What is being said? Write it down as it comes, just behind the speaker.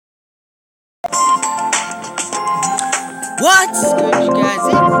What's good, you guys?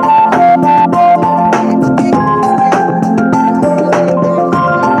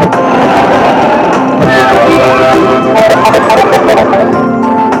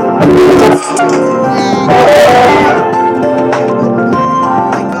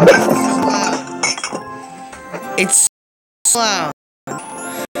 It's so loud.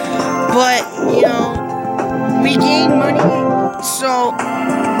 But, you know, we gained money, so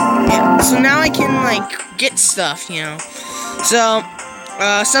now I can, like, get stuff, you know. So,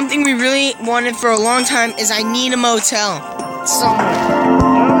 something we really wanted for a long time is I need a motel somewhere. I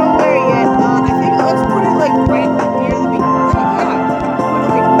don't know where yet. I think let's put it, like, right near the beginning. Yeah, put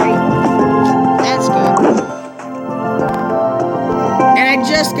it, like, right. That's good. And I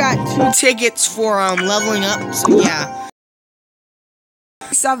just got 2 tickets for, leveling up, so yeah.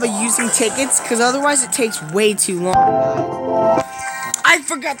 Stop using tickets, because otherwise it takes way too long. I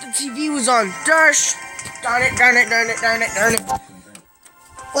forgot the TV was on. Darn it.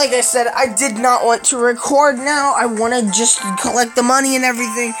 Like I said, I did not want to record now. I want to just collect the money and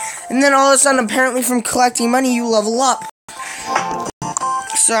everything. And then all of a sudden, apparently from collecting money, you level up.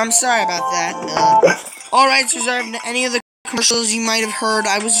 So I'm sorry about that. All rights reserved to any of the commercials you might have heard.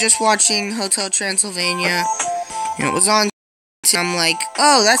 I was just watching Hotel Transylvania, and it was on. I'm like,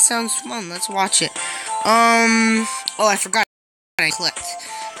 oh, that sounds fun. Let's watch it. Oh, I forgot I collect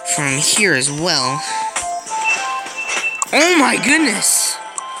from here as well. Oh my goodness.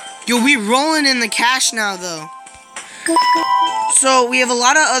 Yo, we rolling in the cash now, though. So, we have a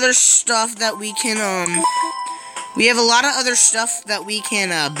lot of other stuff that we can,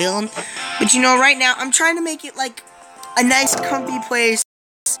 build. But, you know, right now, I'm trying to make it, like, a nice, comfy place.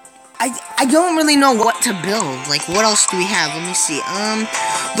 I don't really know what to build. Like, what else do we have? Let me see.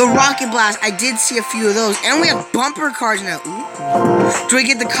 The Rocket Blast. I did see a few of those. And we have bumper cars now. Ooh. Do I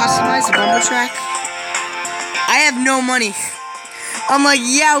get the customized bumper track? I have no money. I'm like,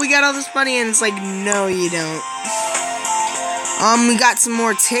 yeah, we got all this money. And it's like, no, you don't. We got some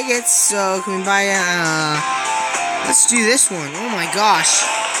more tickets. So, can we buy let's do this one. Oh my gosh.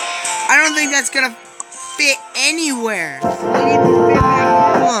 I don't think that's gonna fit anywhere.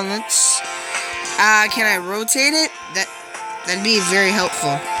 Hold on, let's can I rotate it? That'd be very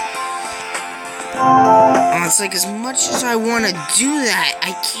helpful. Oh, it's like as much as I want to do that,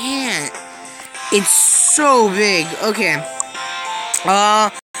 I can't. It's so big. Okay.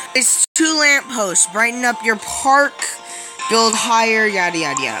 It's 2 lampposts. Brighten up your park. Build higher, yada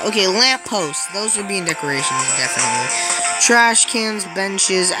yada yada. Okay, lampposts. Those would be in decorations, definitely. Trash cans,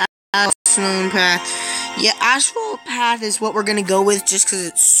 benches, asphalt path. Yeah, asphalt path is what we're gonna go with just because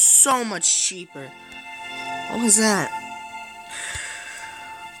it's so much cheaper. What was that?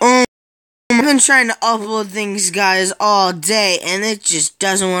 I've been trying to upload things, guys, all day, and it just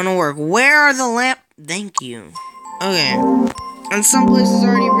doesn't want to work. Where are the Thank you. Okay. And some places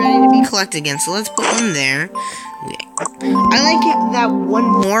already ready to be collected again, so let's put one there. I like that one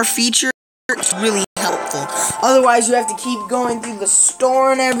more feature. It's really helpful. Otherwise, you have to keep going through the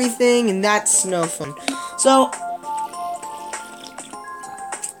store and everything, and that's no fun. So,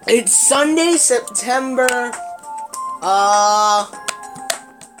 it's Sunday, September,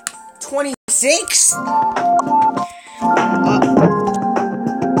 26th?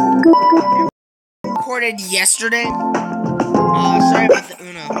 Recorded yesterday. Sorry about the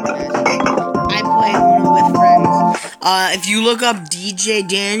Uno. I play Uno with friends. If you look up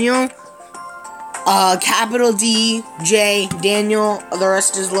Djdaniel, capital D, J, Daniel, the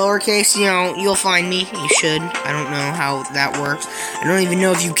rest is lowercase, you know, you'll find me. You should. I don't know how that works. I don't even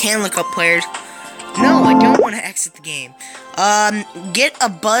know if you can look up players. No, I don't want to exit the game. Get a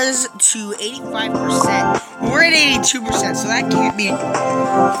buzz to 85%. We're at 82%, so that can't be...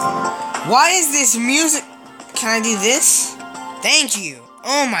 Why is this music... Can I do this? Thank you.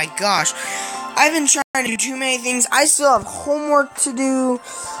 Oh my gosh. I've been trying to do too many things. I still have homework to do.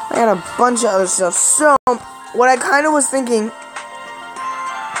 I got a bunch of other stuff. So, what I kind of was thinking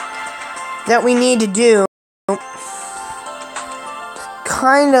that we need to do, we should,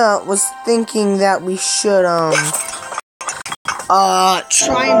 try and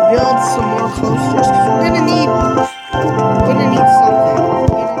build some more coasters, because we're gonna need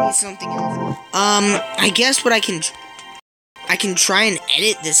something else. I guess what I can try and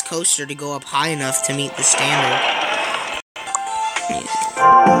edit this coaster to go up high enough to meet the standard.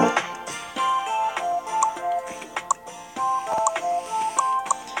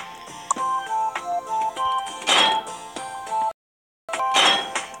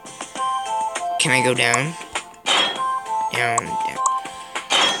 Can I go down? Down.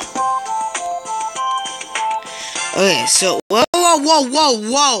 Okay, so...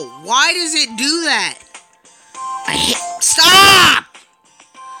 Whoa! Why does it do that? I hit. Stop!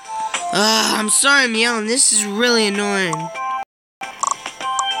 I'm sorry I'm yelling. This is really annoying.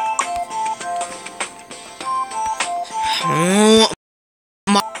 Oh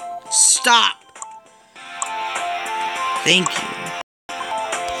my. Stop. Thank you.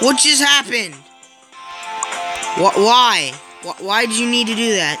 What just happened? Why? Why did you need to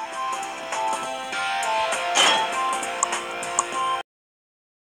do that?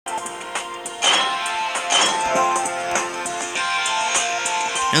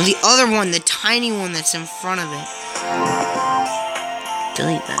 No, the other one, the tiny one that's in front of it.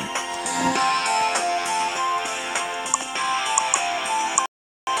 Delete that.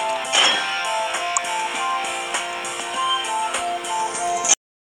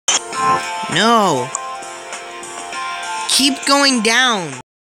 No. Keep going down.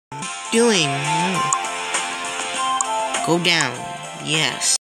 Doing. No. Go down.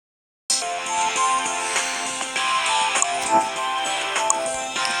 Yes.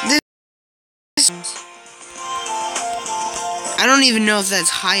 I don't even know if that's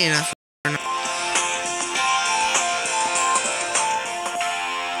high enough or not.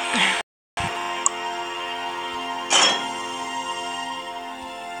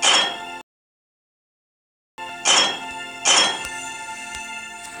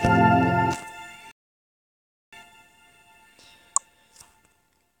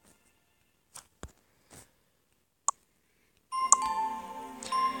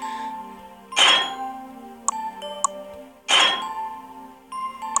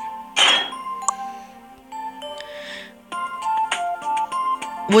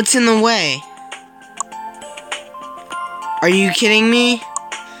 What's in the way? Are you kidding me?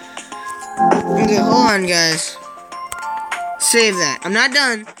 Okay, hold on, guys. Save that. I'm not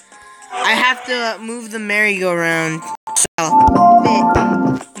done. I have to move the merry-go-round.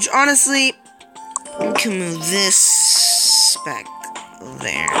 Which, honestly, we can move this back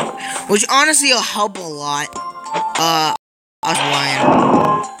there. Which, honestly, will help a lot.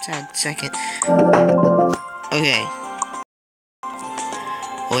 I'll just second. Okay.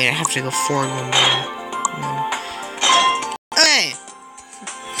 Oh, wait, I have to go forward one more. Okay.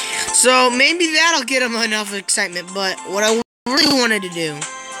 So, maybe that'll get him enough excitement, but what I really wanted to do...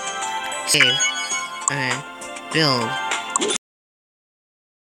 Save. Okay. Build.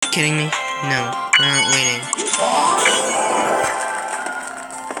 Kidding me? No, we're not waiting.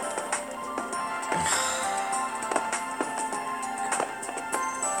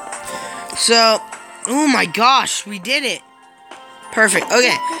 So, oh my gosh, we did it. Perfect.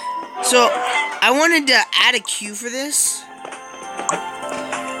 Okay. So, I wanted to add a queue for this.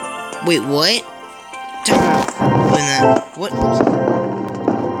 Wait, what?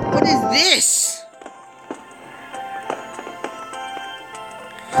 What is this?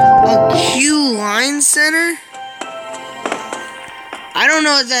 A queue line center? I don't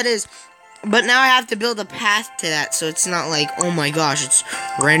know what that is. But now I have to build a path to that, so it's not like, oh my gosh, it's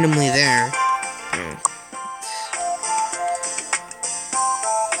randomly there.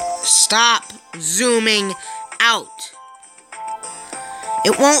 Stop zooming out.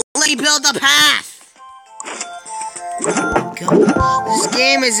 It won't let me build a path. God, this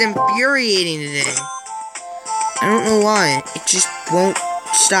game is infuriating today. I don't know why. It just won't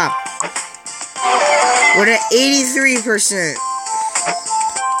stop. We're at 83%.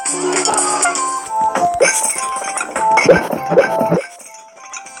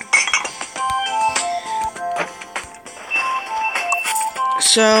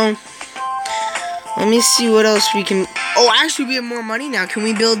 So, let me see what else we can... Oh, actually, we have more money now. Can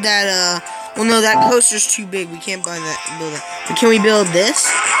we build that, Well, no, that coaster's too big. We can't buy that, build that. But can we build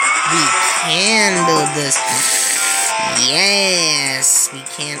this? We can build this. Yes, we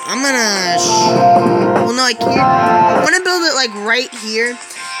can. I'm gonna... Well, no, I can't. I want to build it, like, right here.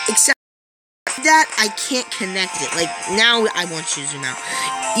 Except that I can't connect it. Like, now I want you to zoom out.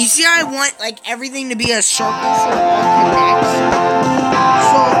 You see how I want, like, everything to be a circle so it all connects?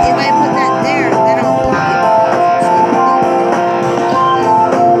 So, if I put that there, then I'll block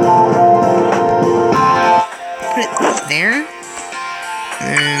it. Put it there?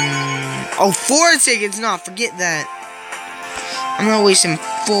 Oh, 4 tickets! No, forget that. I'm not wasting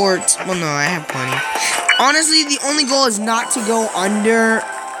 4... Well, no, I have plenty. Honestly, the only goal is not to go under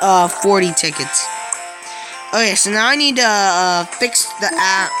 40 tickets. Okay, so now I need to fix the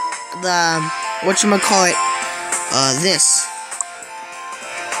app, whatchamacallit, this.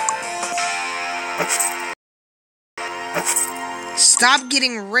 Stop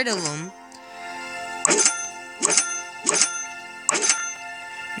getting rid of them.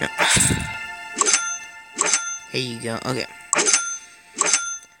 No. Here you go, okay.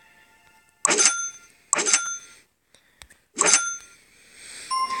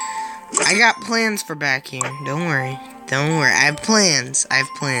 I got plans for back here. Don't worry. Don't worry. I have plans. I have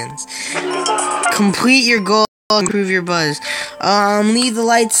plans. Complete your goal. Improve your buzz. Leave the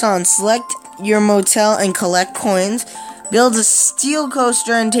lights on. Select your motel and collect coins. Build a steel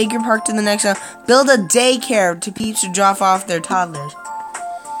coaster and take your park to the next one. Build a daycare to peeps to drop off their toddlers.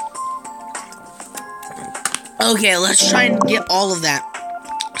 Okay, let's try and get all of that.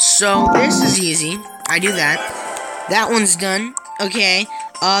 So, this is easy. I do that. That one's done. Okay.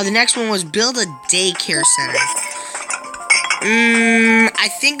 The next one was build a daycare center. I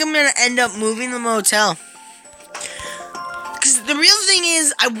think I'm gonna end up moving the motel. Because the real thing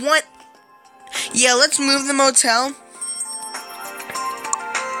is, I want... Yeah, let's move the motel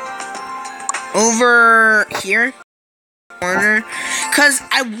over here. Corner. Because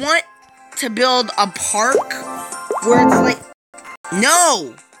I want to build a park where it's like...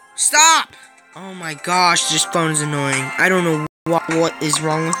 No! Stop! Oh my gosh, this phone is annoying. I don't know what is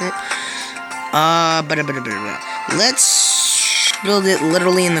wrong with it. Let's build it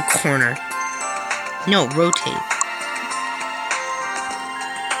literally in the corner. No, rotate.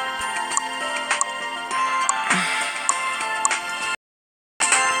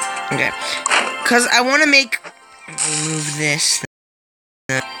 Okay. Because I want to make... Remove this.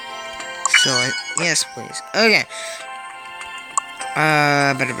 So, yes, please. Okay.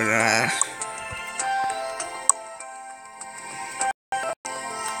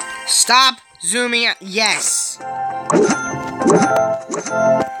 Stop zooming out. Yes.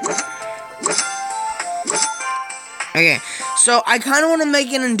 Okay. So, I kind of want to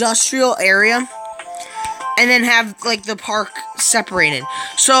make an industrial area. And then have, like, the park separated.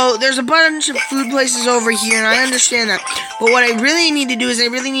 So, there's a bunch of food places over here, and I understand that. But what I really need to do is I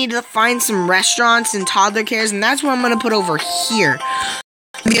really need to find some restaurants and toddler cares, and that's what I'm going to put over here.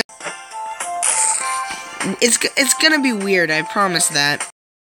 It's going to be weird, I promise that.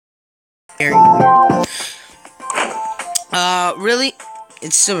 Very weird. Really?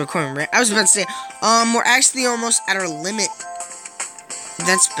 It's still recording, right? I was about to say, we're actually almost at our limit.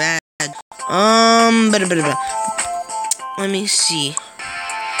 That's bad. Let me see.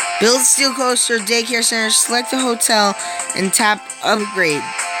 Build steel coaster, daycare center, select a hotel, and tap upgrade.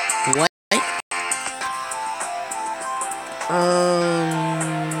 What?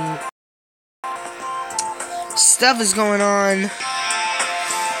 Stuff is going on.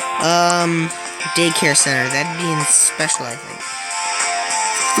 Daycare center. That'd be in special, I think.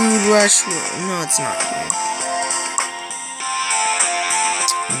 Food rush. No, it's not here.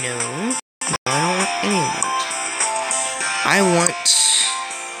 No. I don't want any of that. I want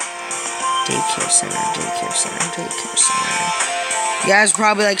daycare center, daycare center, daycare center. You guys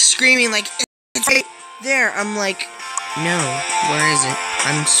probably like screaming like, it's right there. I'm like, no, where is it?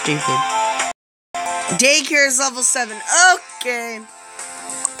 I'm stupid. Daycare is level 7. Okay.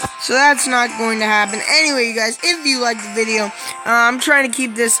 So that's not going to happen. Anyway, you guys, if you liked the video, I'm trying to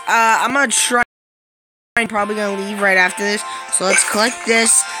keep this, I'm going to try. I'm probably going to leave right after this. So let's collect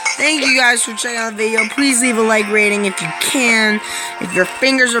this. Thank you guys for checking out the video. Please leave a like rating if you can. If your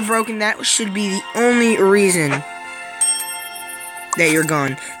fingers are broken, that should be the only reason that you're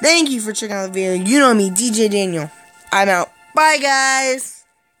gone. Thank you for checking out the video. You know me, Djdaniel. I'm out. Bye, guys.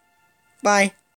 Bye.